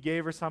 you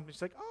gave her something,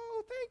 she's like,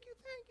 oh, thank you.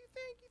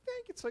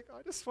 It's like,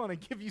 I just want to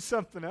give you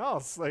something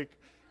else. Like,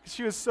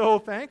 she was so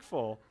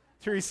thankful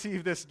to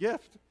receive this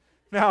gift.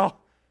 Now,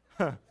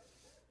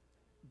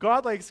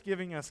 God likes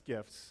giving us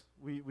gifts.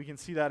 We can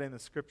see that in the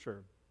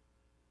scripture.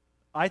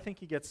 I think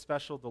he gets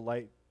special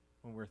delight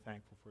when we're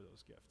thankful for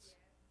those gifts.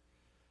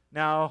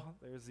 Now,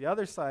 there's the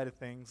other side of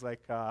things,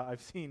 like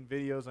I've seen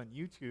videos on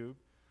YouTube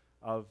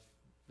of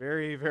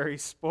very, very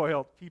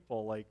spoiled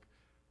people. Like,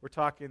 we're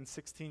talking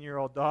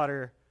 16-year-old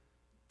daughter,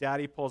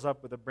 daddy pulls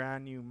up with a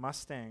brand new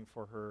Mustang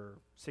for her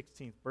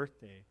 16th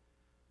birthday.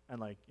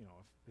 And like,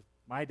 if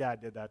my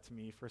dad did that to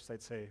me, first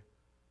I'd say,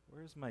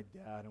 where's my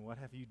dad and what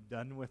have you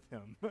done with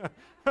him?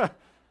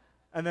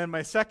 And then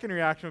my second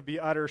reaction would be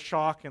utter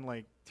shock and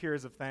like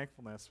tears of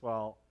thankfulness.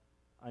 Well,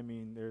 I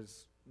mean,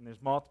 there's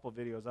multiple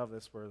videos of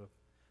this where the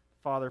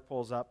father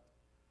pulls up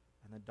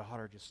and the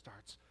daughter just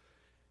starts,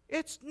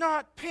 it's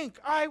not pink.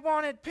 I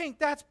wanted pink.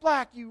 That's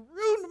black. You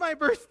ruined my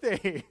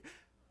birthday.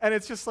 And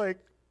it's just like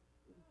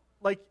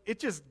it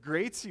just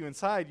grates you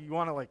inside. You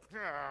want to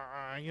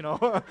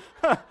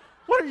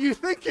what are you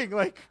thinking?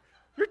 Like,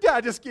 your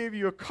dad just gave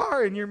you a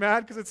car and you're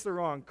mad because it's the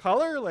wrong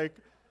color? Like,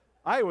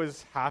 I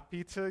was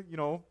happy to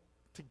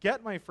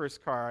get my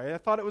first car. I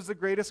thought it was the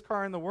greatest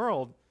car in the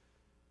world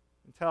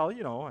until,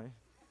 I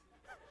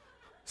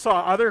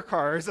saw other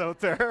cars out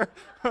there.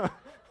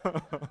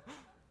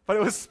 But it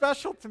was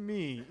special to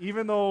me,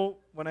 even though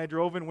when I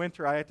drove in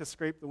winter, I had to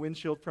scrape the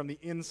windshield from the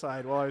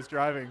inside while I was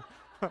driving.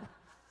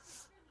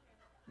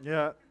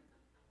 Yeah.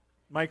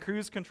 My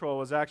cruise control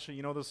was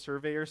actually, those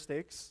Surveyor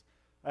stakes?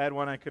 I had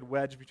one I could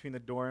wedge between the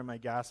door and my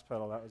gas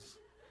pedal.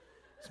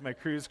 That's my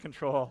cruise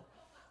control.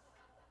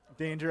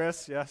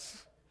 Dangerous,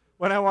 yes.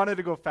 When I wanted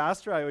to go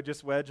faster, I would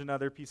just wedge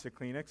another piece of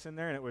Kleenex in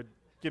there, and it would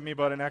give me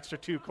about an extra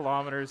 2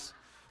 kilometers.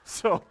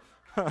 So,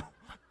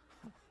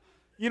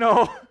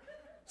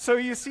 So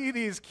you see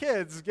these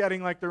kids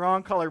getting like the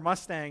wrong color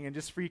Mustang and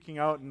just freaking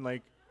out, and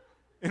like,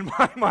 in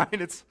my mind,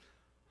 it's,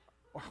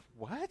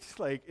 what?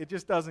 Like, it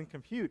just doesn't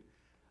compute.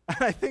 And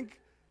I think,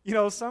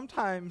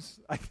 sometimes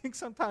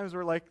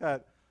we're like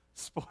that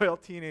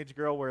spoiled teenage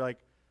girl where, like,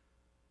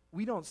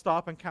 we don't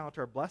stop and count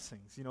our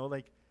blessings.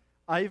 Like,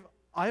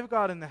 I've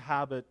got in the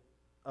habit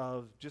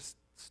of just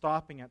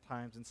stopping at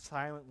times and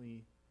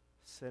silently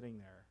sitting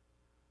there.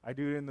 I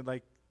do it in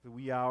the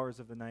wee hours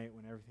of the night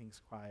when everything's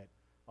quiet.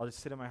 I'll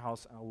just sit in my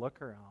house and I'll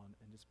look around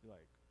and just be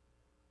like,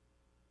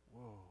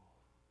 whoa,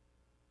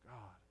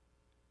 God,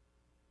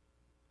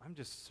 I'm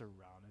just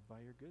surrounded by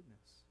your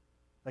goodness.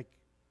 Like,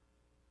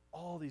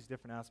 all these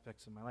different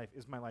aspects of my life.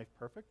 Is my life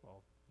perfect?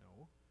 Well,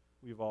 no.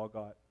 We've all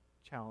got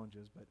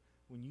challenges, but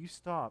when you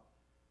stop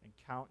and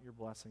count your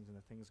blessings and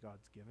the things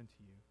God's given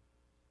to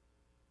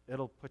you,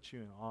 it'll put you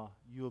in awe.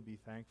 You'll be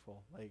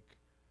thankful.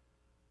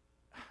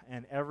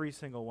 And every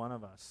single one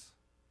of us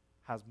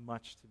has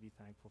much to be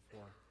thankful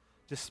for,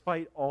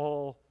 despite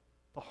all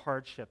the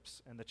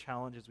hardships and the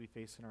challenges we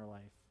face in our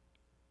life.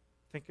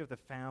 Think of the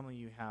family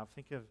you have.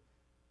 Think of,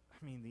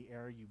 the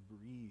air you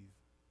breathe,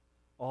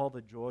 all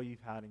the joy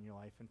you've had in your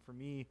life. And for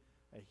me,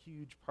 a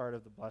huge part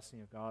of the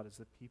blessing of God is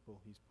the people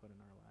he's put in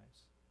our lives.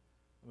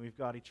 And we've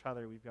got each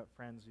other, we've got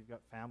friends, we've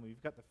got family,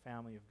 we've got the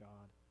family of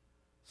God.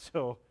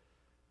 So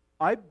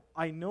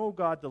I know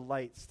God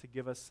delights to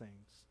give us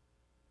things,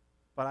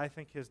 but I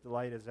think his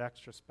delight is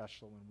extra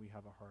special when we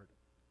have a heart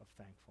of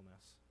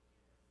thankfulness.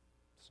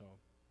 So,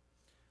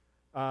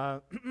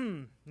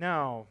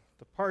 now,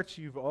 the part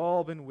you've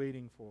all been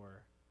waiting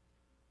for,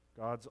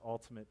 God's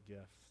ultimate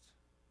gift.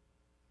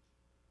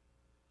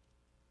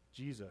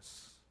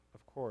 Jesus,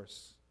 of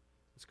course.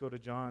 Let's go to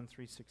John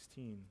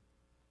 3:16.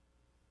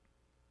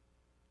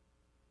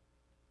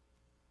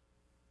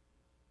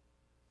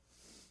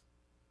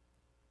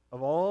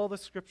 Of all the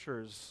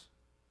scriptures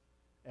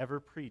ever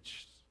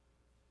preached,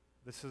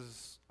 this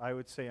is, I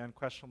would say,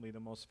 unquestionably the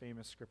most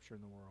famous scripture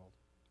in the world.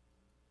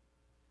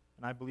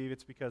 And I believe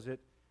it's because it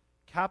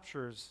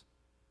captures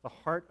the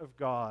heart of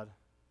God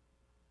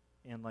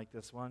in like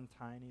this one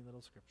tiny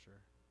little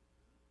scripture.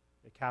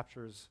 It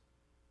captures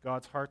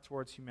God's heart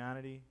towards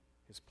humanity,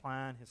 his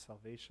plan, his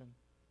salvation.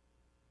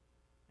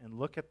 And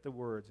look at the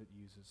words it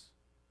uses.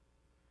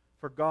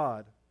 For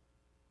God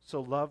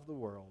so loved the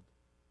world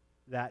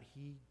that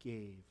he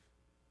gave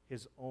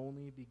his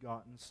only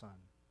begotten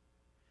Son,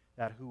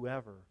 that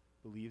whoever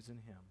believes in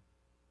him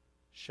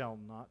shall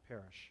not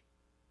perish,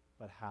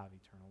 but have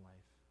eternal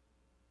life.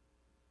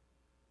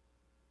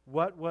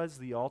 What was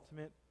the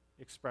ultimate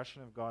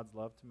expression of God's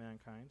love to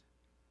mankind?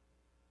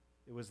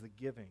 It was the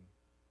giving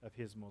of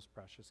his most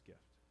precious gift,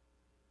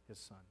 his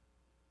Son.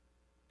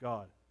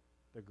 God,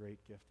 the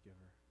great gift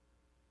giver.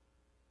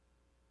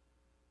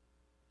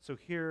 So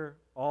here,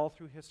 all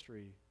through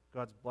history,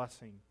 God's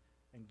blessing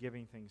and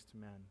giving things to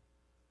men.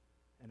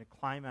 And it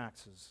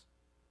climaxes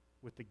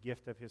with the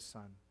gift of his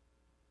Son.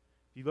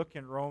 If you look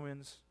in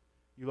Romans,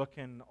 you look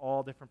in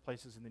all different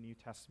places in the New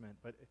Testament,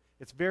 but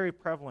it's very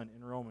prevalent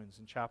in Romans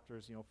in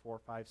chapters 4,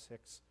 5,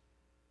 6.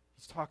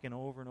 He's talking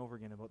over and over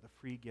again about the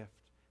free gift,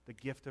 the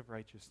gift of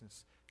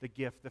righteousness, the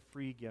gift, the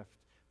free gift.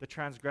 The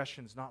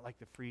transgression's not like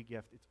the free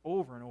gift. It's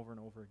over and over and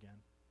over again.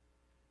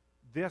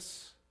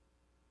 This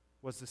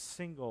was the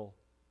single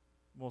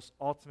most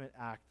ultimate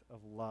act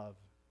of love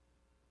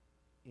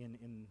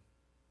in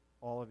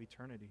all of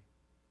eternity.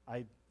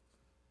 I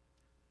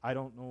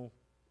don't know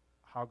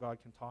how God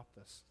can top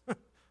this.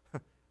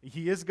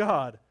 He is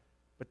God,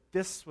 but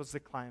this was the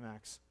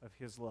climax of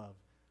his love,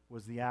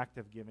 was the act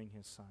of giving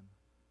his Son.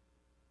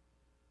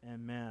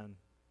 And man,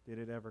 did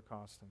it ever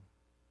cost him.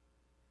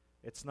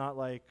 It's not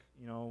like,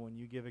 when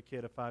you give a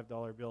kid a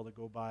 $5 bill to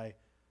go buy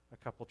a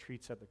couple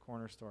treats at the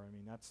corner store.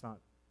 That's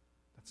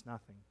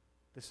nothing.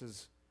 This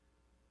is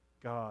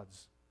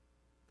God's,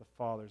 the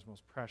Father's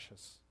most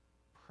precious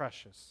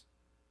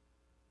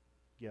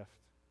gift.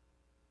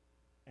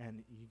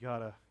 And you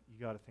gotta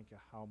think of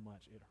how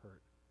much it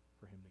hurt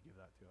for him to give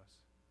that to us.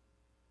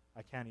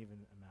 I can't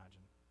even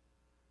imagine.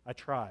 I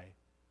try.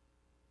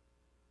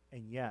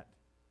 And yet,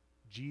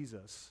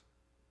 Jesus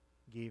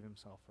gave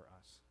himself for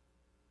us.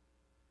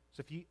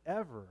 So if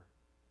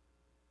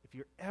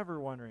you're ever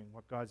wondering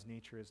what God's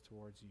nature is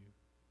towards you,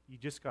 you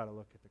just got to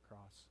look at the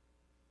cross,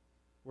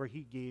 where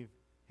he gave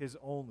his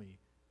only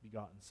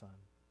begotten Son.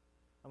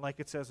 And like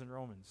it says in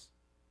Romans,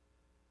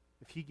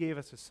 if he gave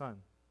us his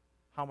Son,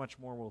 how much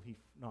more will he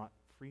not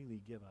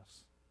freely give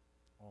us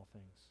all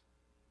things?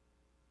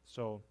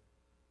 So,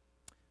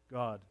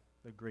 God,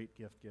 the great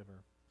gift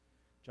giver.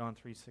 John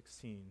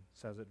 3:16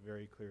 says it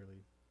very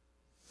clearly.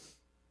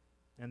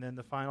 And then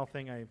the final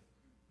thing I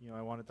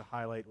wanted to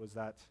highlight was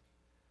that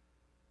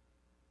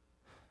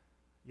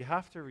you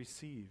have to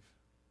receive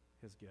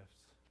his gifts.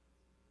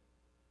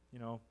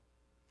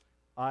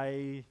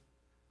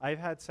 I've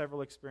had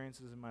several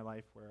experiences in my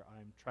life where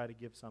I'm trying to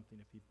give something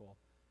to people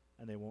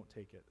and they won't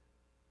take it.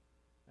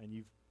 And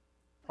you've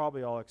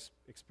probably all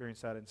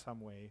experienced that in some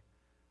way.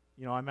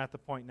 I'm at the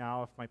point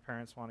now, if my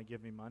parents want to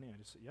give me money, I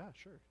just say, yeah,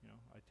 sure,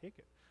 I take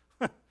it.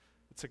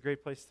 It's a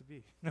great place to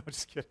be. No,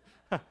 just kidding.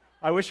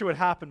 I wish it would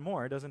happen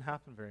more. It doesn't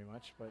happen very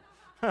much, but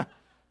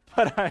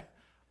but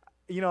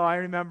I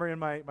remember in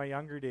my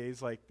younger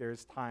days, like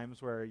there's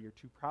times where you're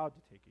too proud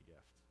to take a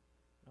gift.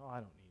 No, I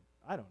don't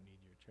need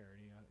your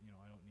charity. I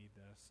don't need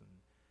this,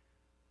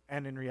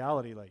 and in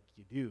reality, like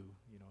you do.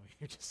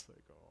 You're just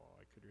like, oh,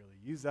 I could really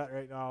use that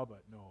right now,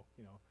 but no,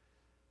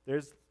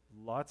 there's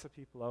lots of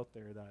people out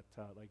there that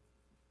like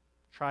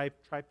try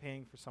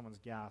paying for someone's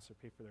gas or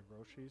pay for their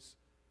groceries.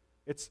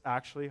 It's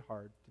actually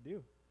hard to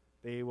do.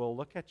 They will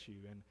look at you,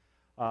 and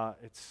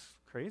it's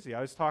crazy.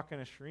 I was talking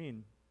to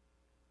Shireen.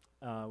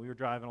 We were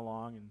driving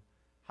along and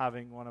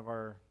having one of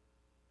our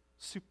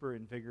super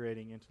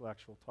invigorating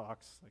intellectual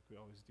talks, like we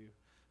always do.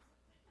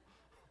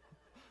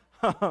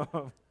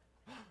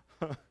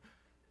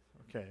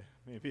 Okay,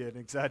 maybe an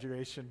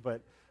exaggeration,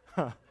 but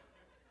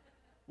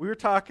we were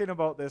talking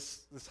about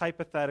this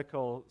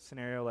hypothetical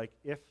scenario, like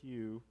if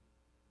you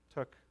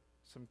took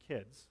some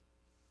kids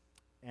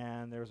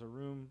and there was a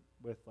room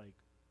with like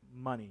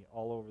money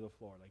all over the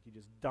floor, like you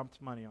just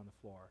dumped money on the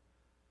floor,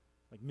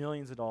 like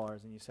millions of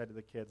dollars, and you said to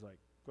the kids, like,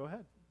 go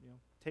ahead,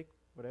 take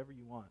whatever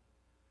you want.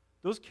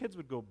 Those kids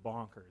would go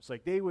bonkers.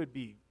 Like they would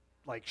be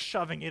like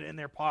shoving it in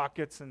their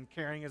pockets and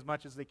carrying as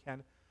much as they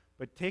can.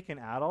 But take an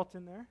adult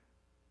in there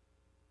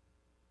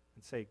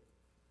and say,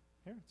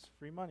 here, it's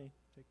free money.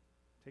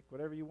 Take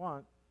whatever you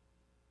want.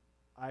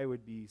 I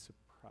would be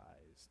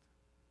surprised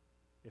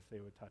if they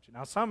would touch it.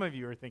 Now, some of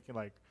you are thinking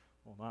like,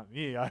 well, not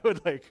me. I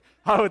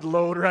would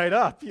load right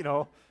up,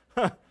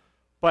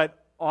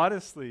 But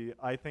honestly,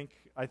 I think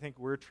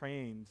we're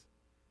trained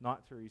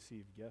not to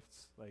receive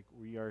gifts. Like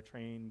we are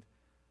trained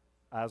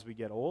as we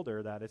get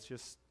older that it's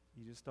just,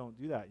 you just don't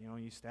do that.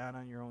 You stand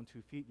on your own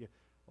 2 feet.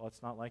 Well,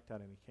 it's not like that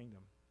in the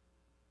kingdom.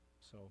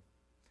 So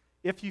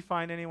if you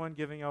find anyone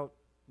giving out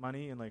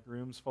money in like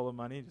rooms full of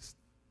money, just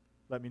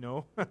let me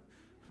know.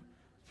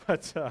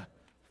 But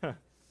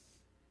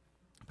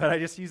I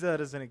just use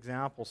that as an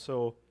example.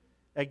 So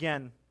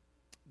again,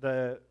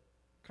 the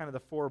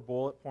 4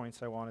 bullet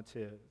points I wanted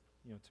to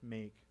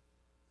make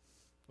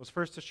was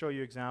first to show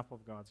you example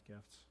of God's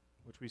gifts,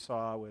 which we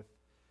saw with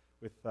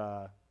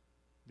the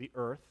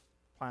earth,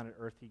 planet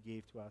Earth he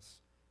gave to us,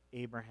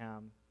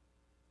 Abraham,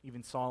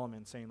 even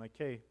Solomon saying like,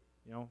 hey,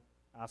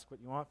 ask what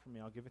you want from me,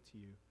 I'll give it to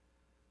you.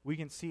 We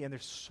can see, and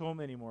there's so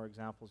many more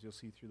examples you'll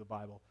see through the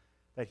Bible,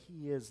 that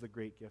he is the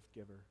great gift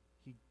giver.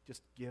 He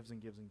just gives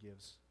and gives and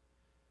gives.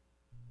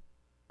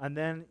 And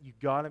then you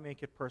got to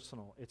make it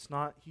personal.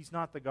 He's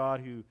not the God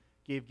who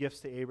gave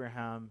gifts to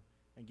Abraham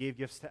and gave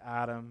gifts to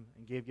Adam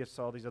and gave gifts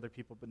to all these other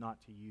people, but not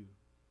to you.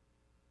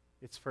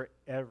 It's for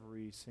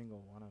every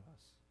single one of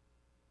us.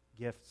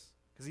 Gifts.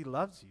 Because he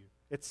loves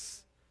you.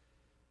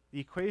 The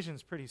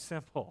equation's pretty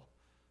simple.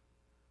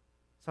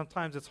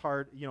 Sometimes it's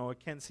hard, it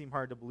can seem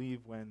hard to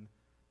believe when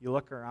you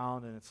look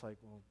around and it's like,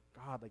 well,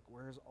 God, like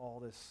where's all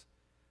these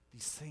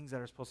things that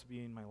are supposed to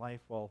be in my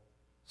life? Well,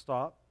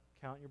 stop,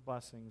 count your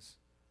blessings,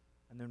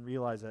 and then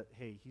realize that,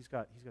 hey, he's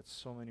got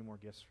so many more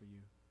gifts for you.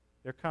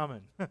 They're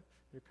coming.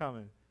 They're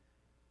coming.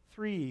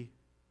 3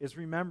 is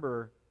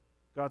remember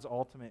God's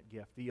ultimate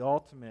gift, the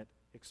ultimate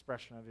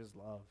expression of his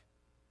love,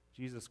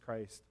 Jesus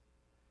Christ.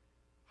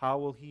 How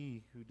will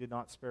he who did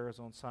not spare his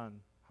own son,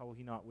 how will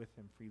he not with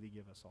him freely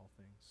give us all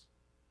things?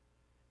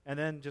 And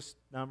then just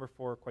number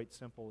 4, quite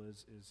simple,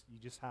 is you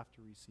just have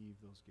to receive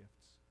those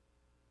gifts.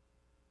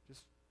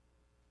 Just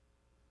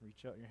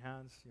reach out your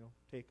hands,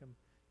 take them.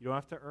 You don't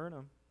have to earn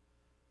them,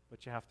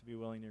 but you have to be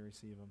willing to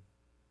receive them.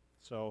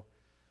 So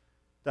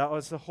that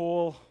was the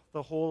whole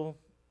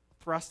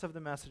thrust of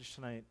the message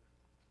tonight,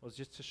 was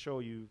just to show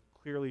you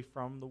clearly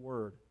from the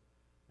Word,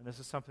 and this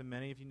is something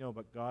many of you know,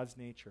 but God's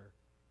nature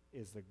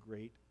is the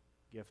great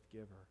gift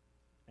giver,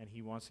 and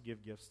he wants to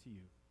give gifts to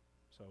you.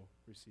 So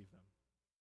receive them.